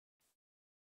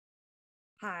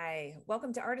Hi,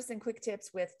 welcome to Artisan Quick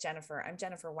Tips with Jennifer. I'm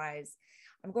Jennifer Wise.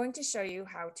 I'm going to show you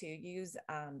how to use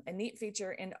a neat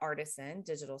feature in Artisan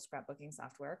digital scrapbooking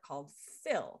software called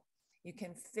fill. You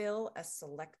can fill a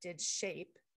selected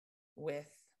shape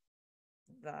with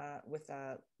the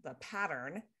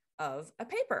pattern of a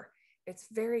paper. It's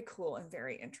very cool and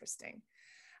very interesting.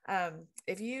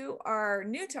 If you are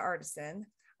new to Artisan,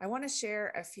 I want to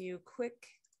share a few quick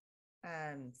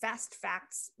fast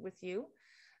facts with you.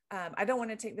 I don't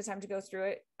want to take the time to go through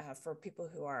it for people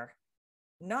who are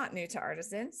not new to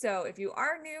Artisan. So if you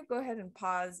are new, go ahead and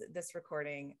pause this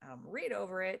recording, read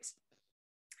over it,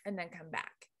 and then come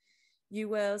back. You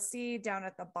will see down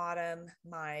at the bottom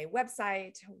my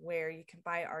website where you can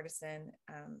buy Artisan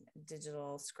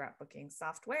digital scrapbooking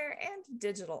software and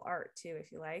digital art too,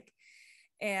 if you like.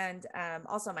 And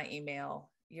also my email.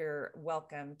 You're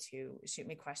welcome to shoot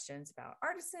me questions about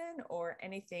Artisan or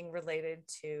anything related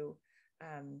to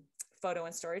photo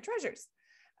and story treasures,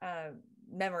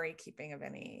 memory keeping of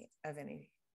any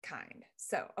kind.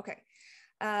 So, okay.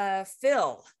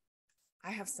 Fill.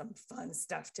 I have some fun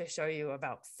stuff to show you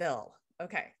about fill.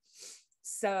 Okay.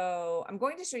 So I'm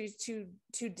going to show you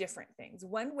two different things.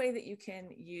 One way that you can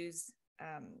use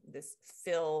this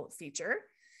fill feature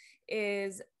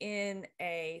is in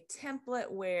a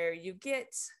template where you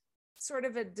get sort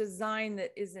of a design that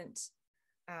isn't,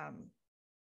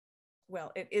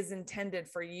 well, it is intended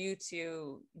for you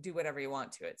to do whatever you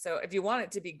want to it. So if you want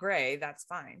it to be gray, that's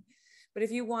fine. But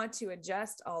if you want to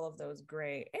adjust all of those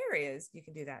gray areas, you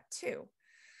can do that too.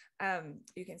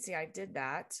 You can see I did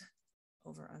that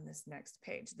over on this next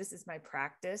page. This is my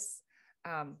practice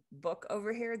book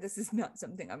over here. This is not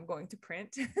something I'm going to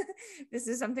print. This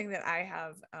is something that I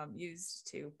have used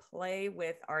to play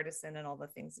with Artisan and all the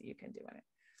things that you can do in it.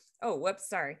 Oh, whoops,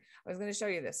 sorry. I was going to show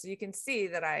you this. So you can see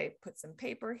that I put some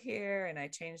paper here and I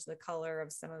changed the color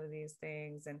of some of these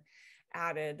things and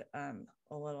added a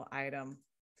little item.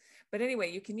 But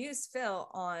anyway, you can use fill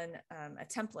on a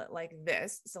template like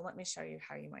this. So let me show you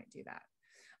how you might do that.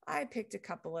 I picked a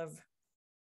couple of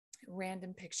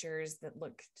random pictures that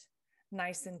looked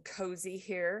nice and cozy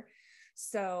here.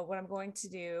 So what I'm going to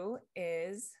do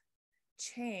is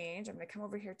change. I'm going to come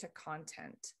over here to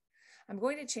content. I'm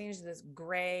going to change this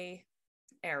gray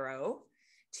arrow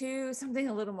to something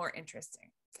a little more interesting.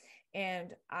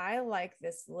 And I like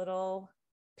this little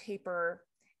paper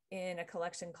in a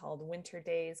collection called Winter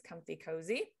Days Comfy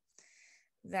Cozy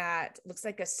that looks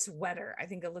like a sweater. I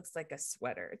think it looks like a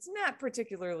sweater. It's not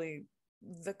particularly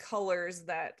the colors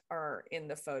that are in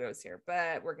the photos here,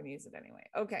 but we're going to use it anyway.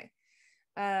 Okay.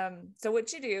 So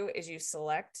what you do is you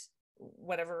select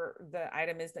whatever the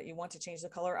item is that you want to change the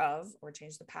color of or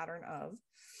change the pattern of,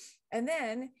 and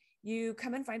then you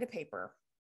come and find a paper.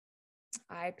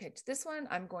 I picked this one.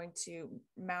 I'm going to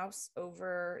mouse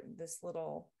over this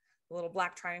little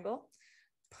black triangle,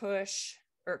 push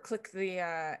or click the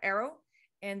arrow,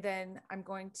 and then I'm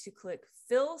going to click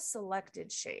fill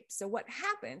selected shape. So what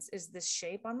happens is this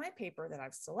shape on my paper that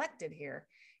I've selected here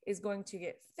is going to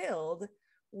get filled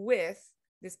with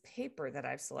this paper that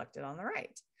I've selected on the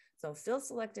right. So fill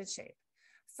selected shape.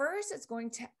 First, it's going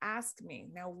to ask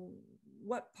me, now,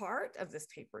 what part of this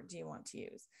paper do you want to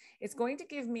use? It's going to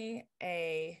give me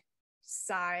a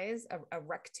size, a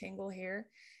rectangle here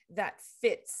that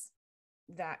fits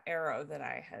that arrow that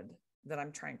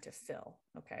I'm trying to fill.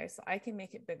 Okay, so I can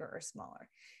make it bigger or smaller.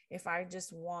 If I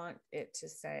just want it to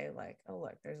say like, oh,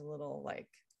 look, there's a little like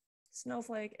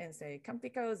snowflake and say comfy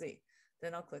cozy,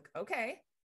 then I'll click okay.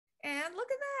 And look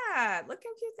at that. Look how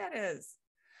cute that is.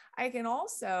 I can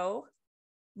also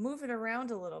move it around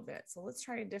a little bit. So let's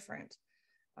try a different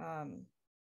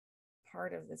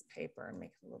part of this paper and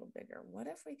make it a little bigger. What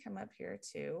if we come up here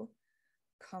to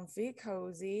comfy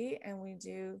cozy and we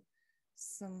do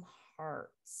some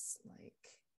hearts like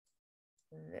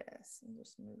this and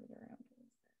just move it around a little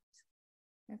bit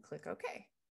and click OK.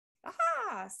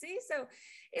 Aha, see, so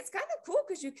it's kind of cool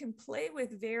because you can play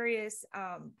with various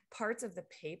parts of the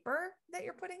paper that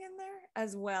you're putting in there,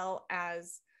 as well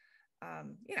as,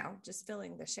 just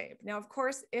filling the shape. Now, of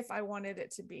course, if I wanted it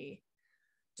to be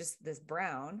just this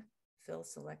brown, fill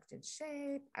selected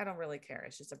shape, I don't really care.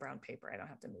 It's just a brown paper. I don't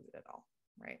have to move it at all,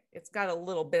 right? It's got a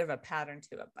little bit of a pattern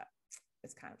to it, but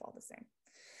it's kind of all the same.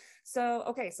 So,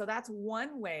 okay, so that's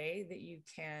one way that you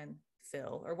can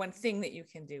fill, or one thing that you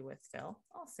can do with fill.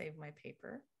 I'll save my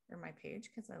paper or my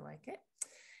page because I like it.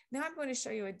 Now I'm going to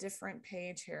show you a different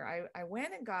page here. I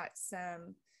went and got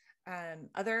some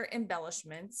other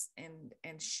embellishments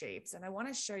and shapes, and I want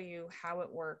to show you how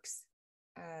it works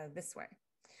this way.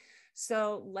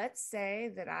 So let's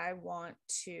say that I want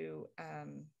to,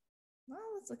 well,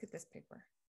 let's look at this paper.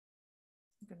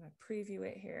 I'm going to preview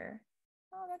it here.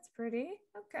 Oh, that's pretty.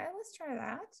 Okay, let's try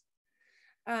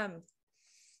that.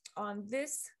 On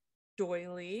this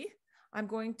doily, I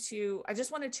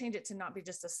just want to change it to not be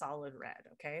just a solid red.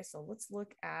 Okay, so let's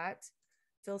look at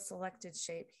fill selected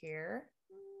shape here.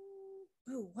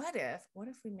 Ooh, what if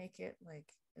we make it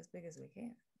like as big as we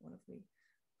can? What if we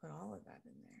put all of that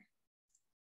in there?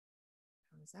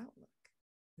 How does that look?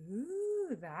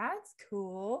 Ooh, that's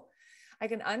cool. I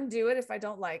can undo it if I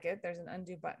don't like it. There's an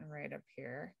undo button right up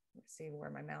here. Let's see where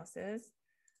my mouse is.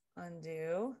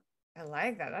 Undo. I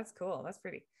like that. That's cool. That's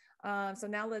pretty. So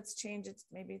now let's change it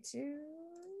maybe to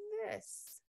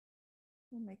this.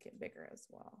 We'll make it bigger as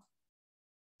well.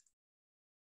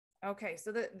 Okay,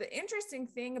 so the interesting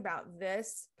thing about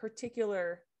this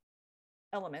particular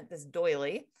element, this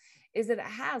doily, is that it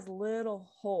has little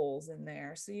holes in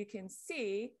there. So you can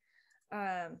see,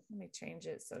 let me change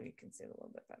it so you can see it a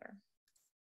little bit better.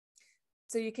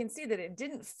 So you can see that it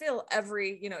didn't fill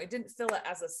it didn't fill it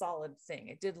as a solid thing.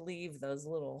 It did leave those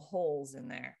little holes in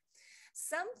there.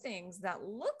 Some things that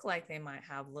look like they might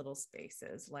have little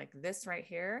spaces, like this right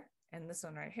here and this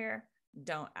one right here,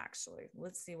 don't actually.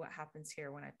 Let's see what happens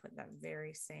here when I put that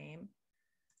very same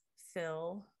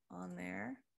fill on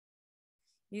there.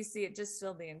 You see it just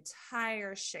filled the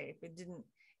entire shape. It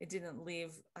didn't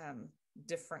leave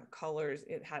different colors.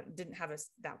 It didn't have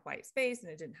that white space,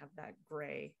 and it didn't have that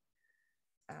gray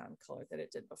color that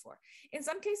it did before. In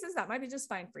some cases, that might be just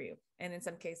fine for you. And in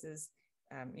some cases,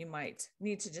 you might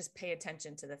need to just pay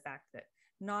attention to the fact that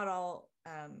not all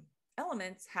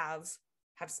elements have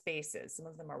spaces. Some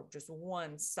of them are just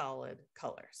one solid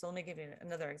color. So let me give you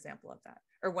another example of that,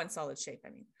 or one solid shape, I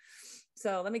mean.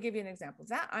 So let me give you an example of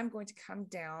that. I'm going to come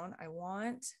down. I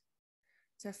want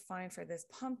to find for this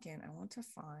pumpkin,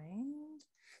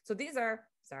 so these are,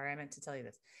 sorry, I meant to tell you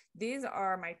this. These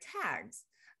are my tags.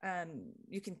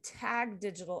 You can tag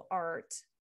digital art.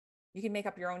 You can make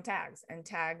up your own tags and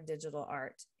tag digital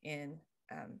art in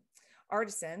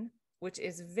Artisan, which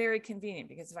is very convenient,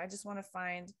 because if I just want to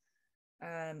find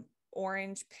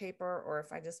orange paper, or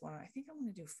if I just want to, I think I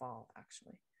want to do fall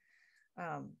actually,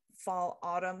 fall,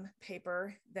 autumn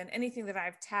paper, then anything that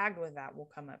I've tagged with that will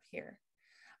come up here.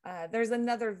 There's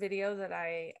another video that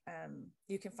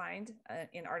you can find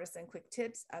in Artisan Quick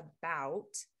Tips about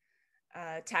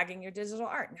tagging your digital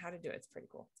art and how to do it. It's pretty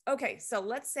cool. Okay, so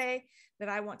let's say that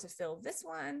I want to fill this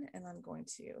one, and I'm going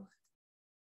to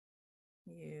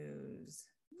use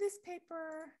this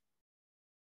paper.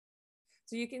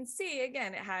 So you can see,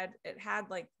 again, it had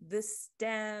like this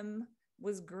stem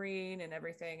was green and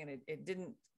everything, and it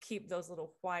didn't keep those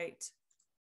little white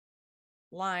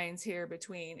lines here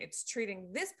between. It's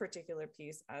treating this particular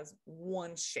piece as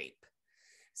one shape.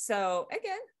 So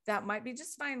again, that might be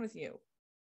just fine with you,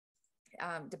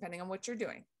 depending on what you're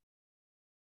doing,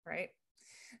 right?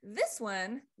 This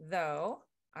one, though,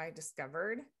 I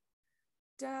discovered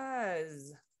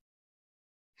does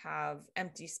have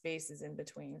empty spaces in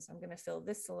between. So I'm going to fill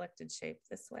this selected shape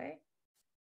this way.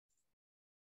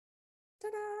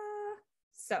 Ta-da!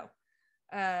 So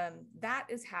that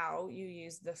is how you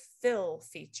use the fill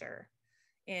feature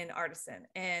in Artisan.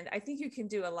 And I think you can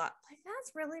do a lot, like,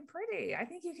 that's really pretty. I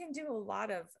think you can do a lot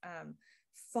of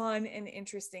fun and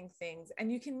interesting things,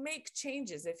 and you can make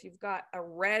changes. If you've got a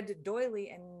red doily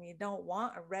and you don't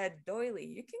want a red doily,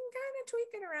 you can kind of tweak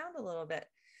it around a little bit,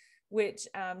 which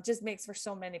just makes for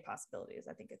so many possibilities.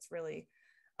 I think it's really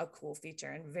a cool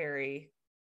feature and very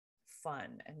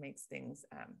fun, and makes things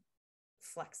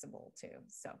flexible too.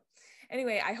 So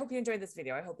anyway, I hope you enjoyed this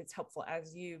video. I hope it's helpful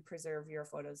as you preserve your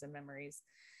photos and memories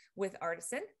with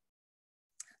Artisan.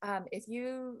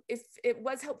 If it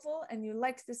was helpful and you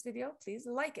liked this video, please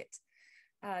like it.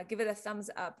 Give it a thumbs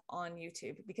up on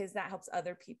YouTube, because that helps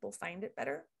other people find it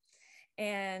better.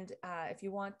 And if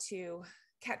you want to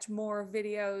catch more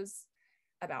videos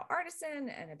about Artisan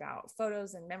and about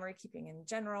photos and memory keeping in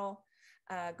general,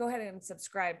 go ahead and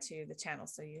subscribe to the channel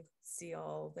so you see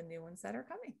all the new ones that are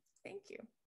coming. Thank you.